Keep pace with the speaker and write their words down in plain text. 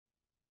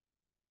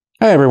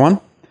Hi everyone.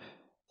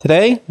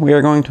 Today we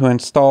are going to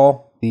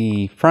install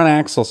the front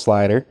axle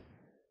slider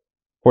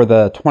for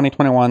the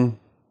 2021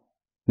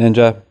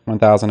 Ninja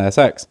 1000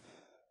 SX.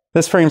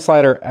 This frame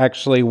slider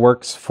actually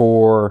works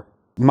for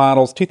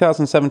models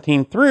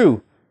 2017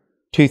 through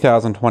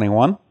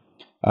 2021,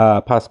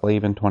 possibly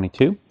even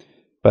 22,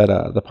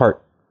 but the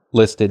part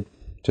listed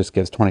just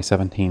gives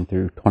 2017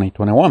 through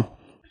 2021.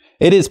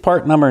 It is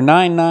part number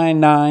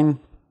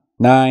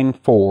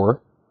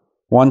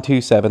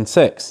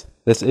 999941276.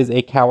 This is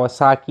a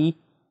Kawasaki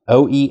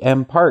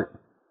OEM part,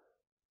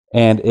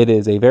 and it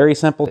is a very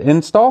simple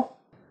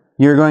install.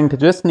 You're going to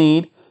just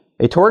need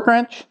a torque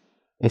wrench,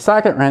 a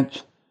socket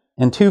wrench,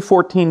 and two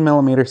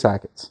 14mm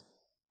sockets.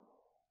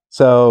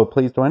 So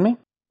please join me,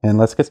 and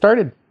let's get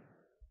started.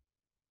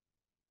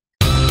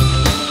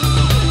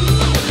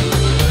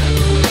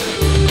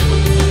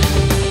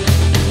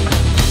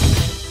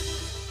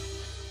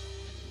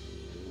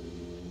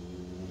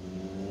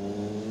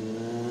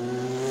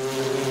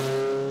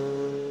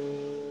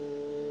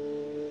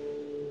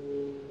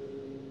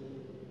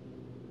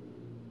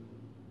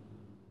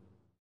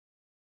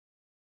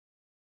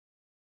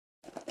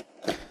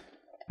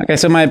 Okay,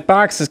 so my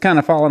box is kind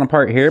of falling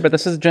apart here, but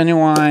this is a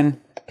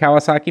genuine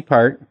Kawasaki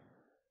part,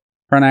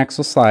 front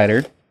axle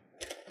slider.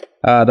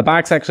 The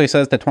box actually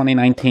says to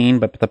 2019,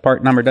 but the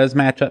part number does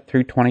match up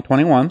through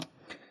 2021.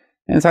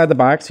 Inside the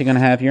box, you're going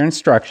to have your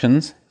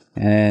instructions,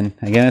 and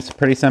again, it's a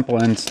pretty simple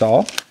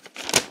install.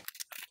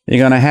 You're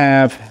going to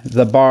have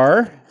the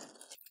bar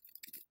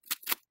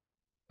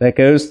that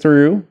goes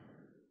through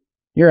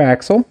your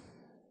axle.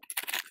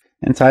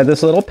 Inside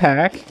this little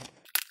pack,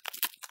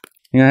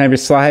 you're going to have your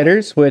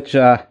sliders, which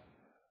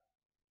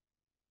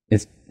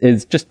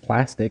is just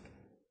plastic.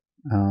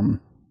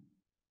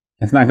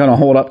 It's not going to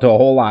hold up to a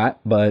whole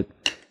lot, but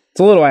it's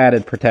a little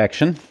added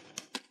protection.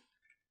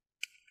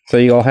 So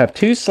you'll have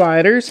two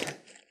sliders.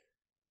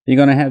 You're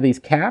going to have these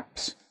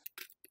caps,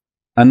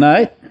 a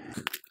nut,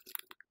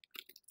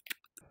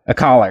 a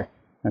collar.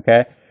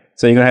 Okay,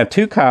 so you're going to have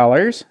two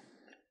collars.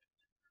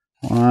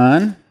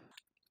 1,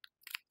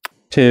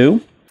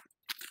 2,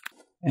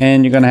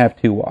 and you're going to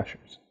have two washers.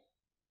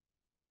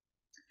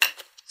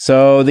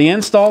 So the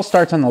install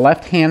starts on the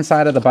left-hand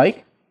side of the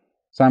bike.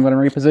 So I'm going to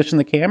reposition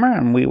the camera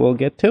and we will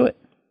get to it.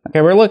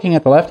 Okay, we're looking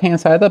at the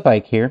left-hand side of the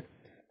bike here.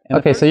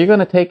 Okay, so you're going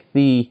to take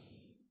the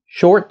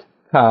short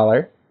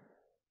collar.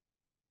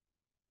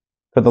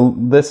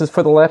 This is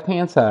for the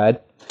left-hand side.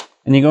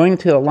 And you're going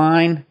to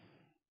align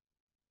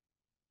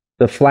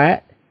the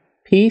flat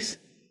piece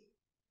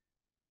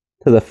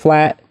to the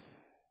flat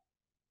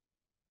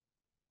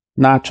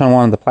notch on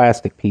one of the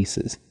plastic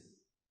pieces.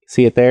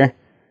 See it there?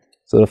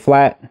 So the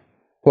flat,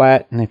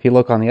 and if you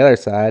look on the other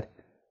side,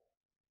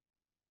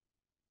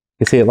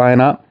 you see it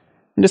line up,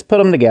 and just put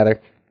them together.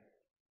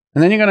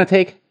 And then you're going to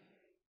take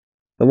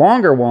the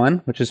longer one,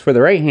 which is for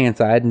the right hand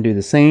side, and do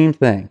the same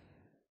thing.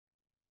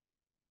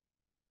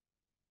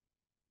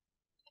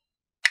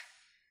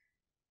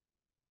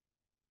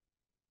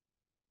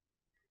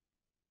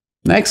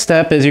 Next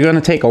step is you're going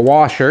to take a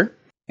washer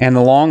and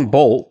the long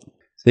bolt.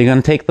 So you're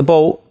going to take the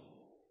bolt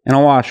and a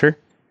washer,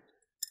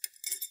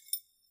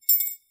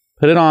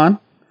 put it on.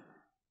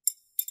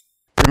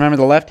 Remember,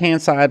 the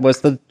left-hand side was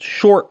the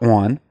short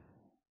one.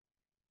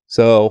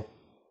 So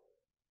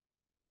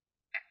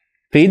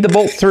feed the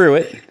bolt through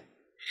it.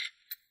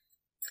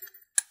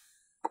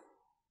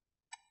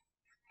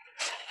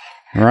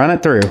 Run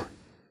it through.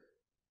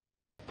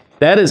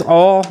 That is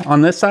all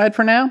on this side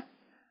for now.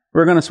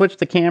 We're going to switch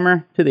the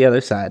camera to the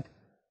other side.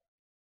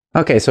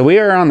 Okay, so we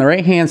are on the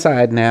right-hand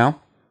side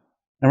now.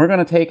 And we're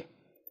going to take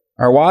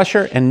our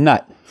washer and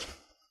nut.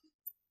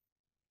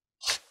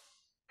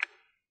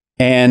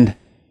 And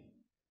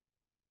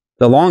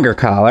the longer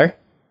collar,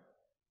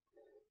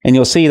 and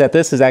you'll see that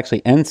this is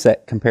actually end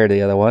set compared to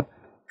the other one.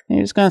 And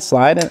you're just going to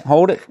slide it,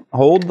 hold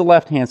the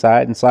left hand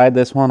side and slide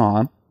this one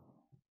on.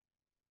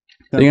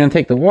 So you're going to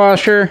take the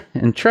washer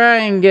and try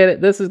and get it.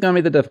 This is going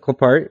to be the difficult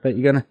part, but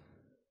you got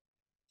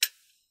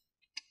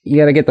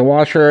to get the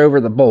washer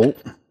over the bolt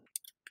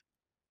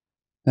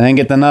and then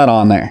get the nut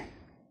on there.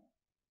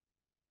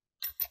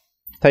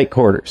 Tight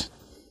quarters.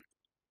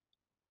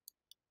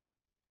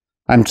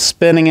 I'm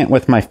spinning it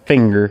with my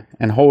finger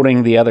and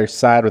holding the other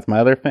side with my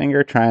other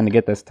finger, trying to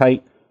get this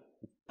tight.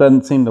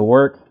 Doesn't seem to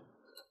work.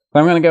 So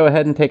I'm going to go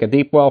ahead and take a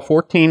deep well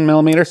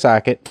 14mm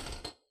socket,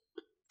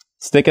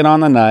 stick it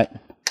on the nut,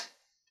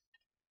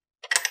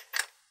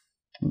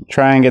 and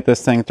try and get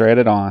this thing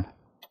threaded on.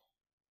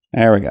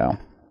 There we go.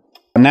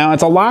 Now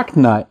it's a lock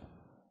nut,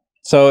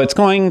 so it's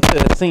going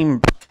to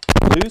seem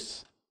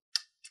loose.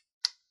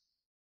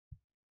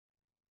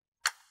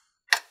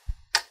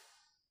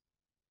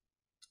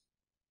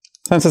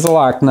 Since it's a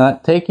lock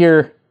nut, take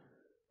your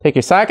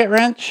socket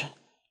wrench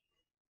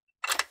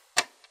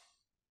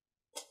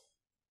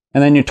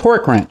and then your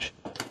torque wrench.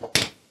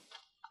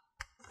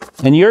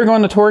 And you're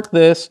going to torque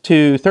this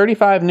to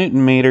 35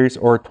 Newton meters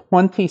or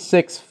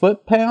 26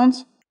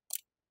 foot-pounds.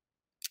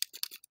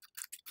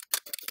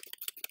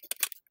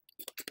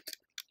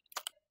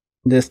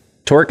 Just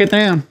torque it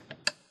down.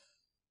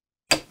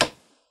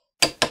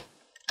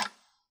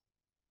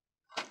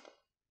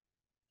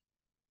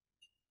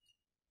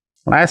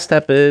 Last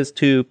step is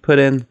to put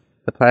in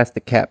the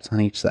plastic caps on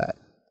each side.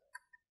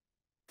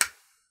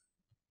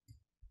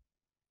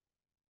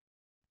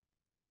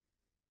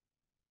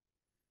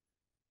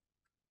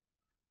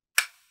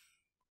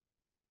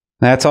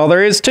 That's all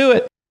there is to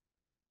it.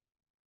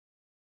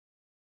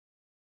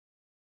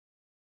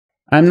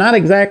 I'm not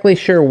exactly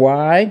sure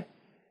why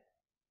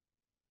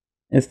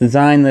it's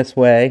designed this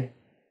way,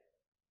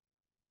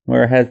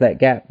 where it has that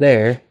gap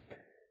there,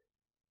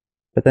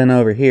 but then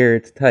over here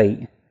it's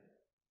tight.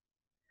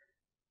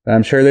 But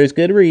I'm sure there's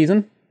good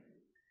reason.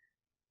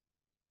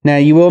 Now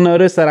you will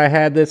notice that I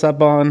had this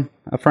up on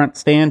a front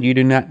stand. You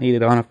do not need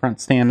it on a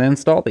front stand to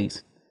install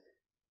these.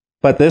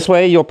 But this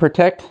way you'll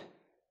protect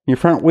your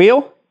front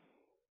wheel.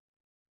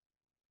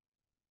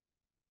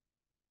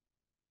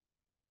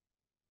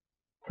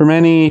 From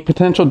any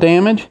potential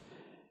damage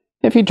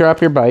if you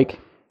drop your bike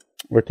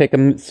or take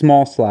a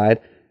small slide.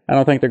 I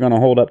don't think they're going to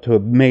hold up to a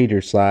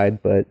major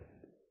slide, but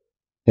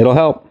it'll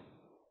help.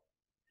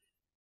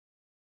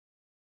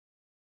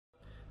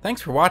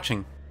 Thanks for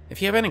watching.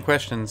 If you have any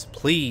questions,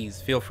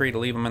 please feel free to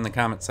leave them in the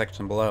comments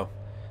section below.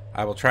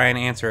 I will try and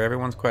answer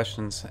everyone's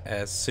questions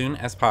as soon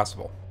as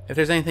possible. If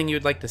there's anything you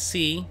would like to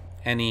see,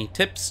 any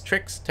tips,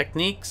 tricks,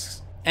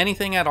 techniques,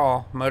 anything at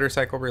all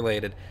motorcycle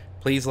related,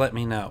 please let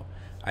me know.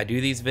 I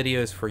do these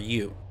videos for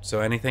you, so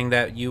anything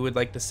that you would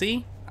like to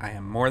see, I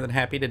am more than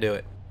happy to do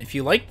it. If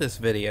you like this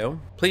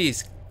video,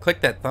 please click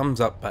that thumbs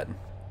up button.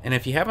 And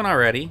if you haven't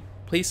already,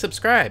 please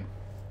subscribe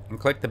and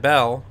click the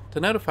bell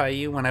to notify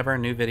you whenever a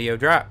new video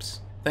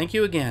drops. Thank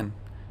you again.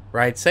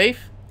 Ride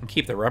safe and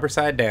keep the rubber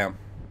side down.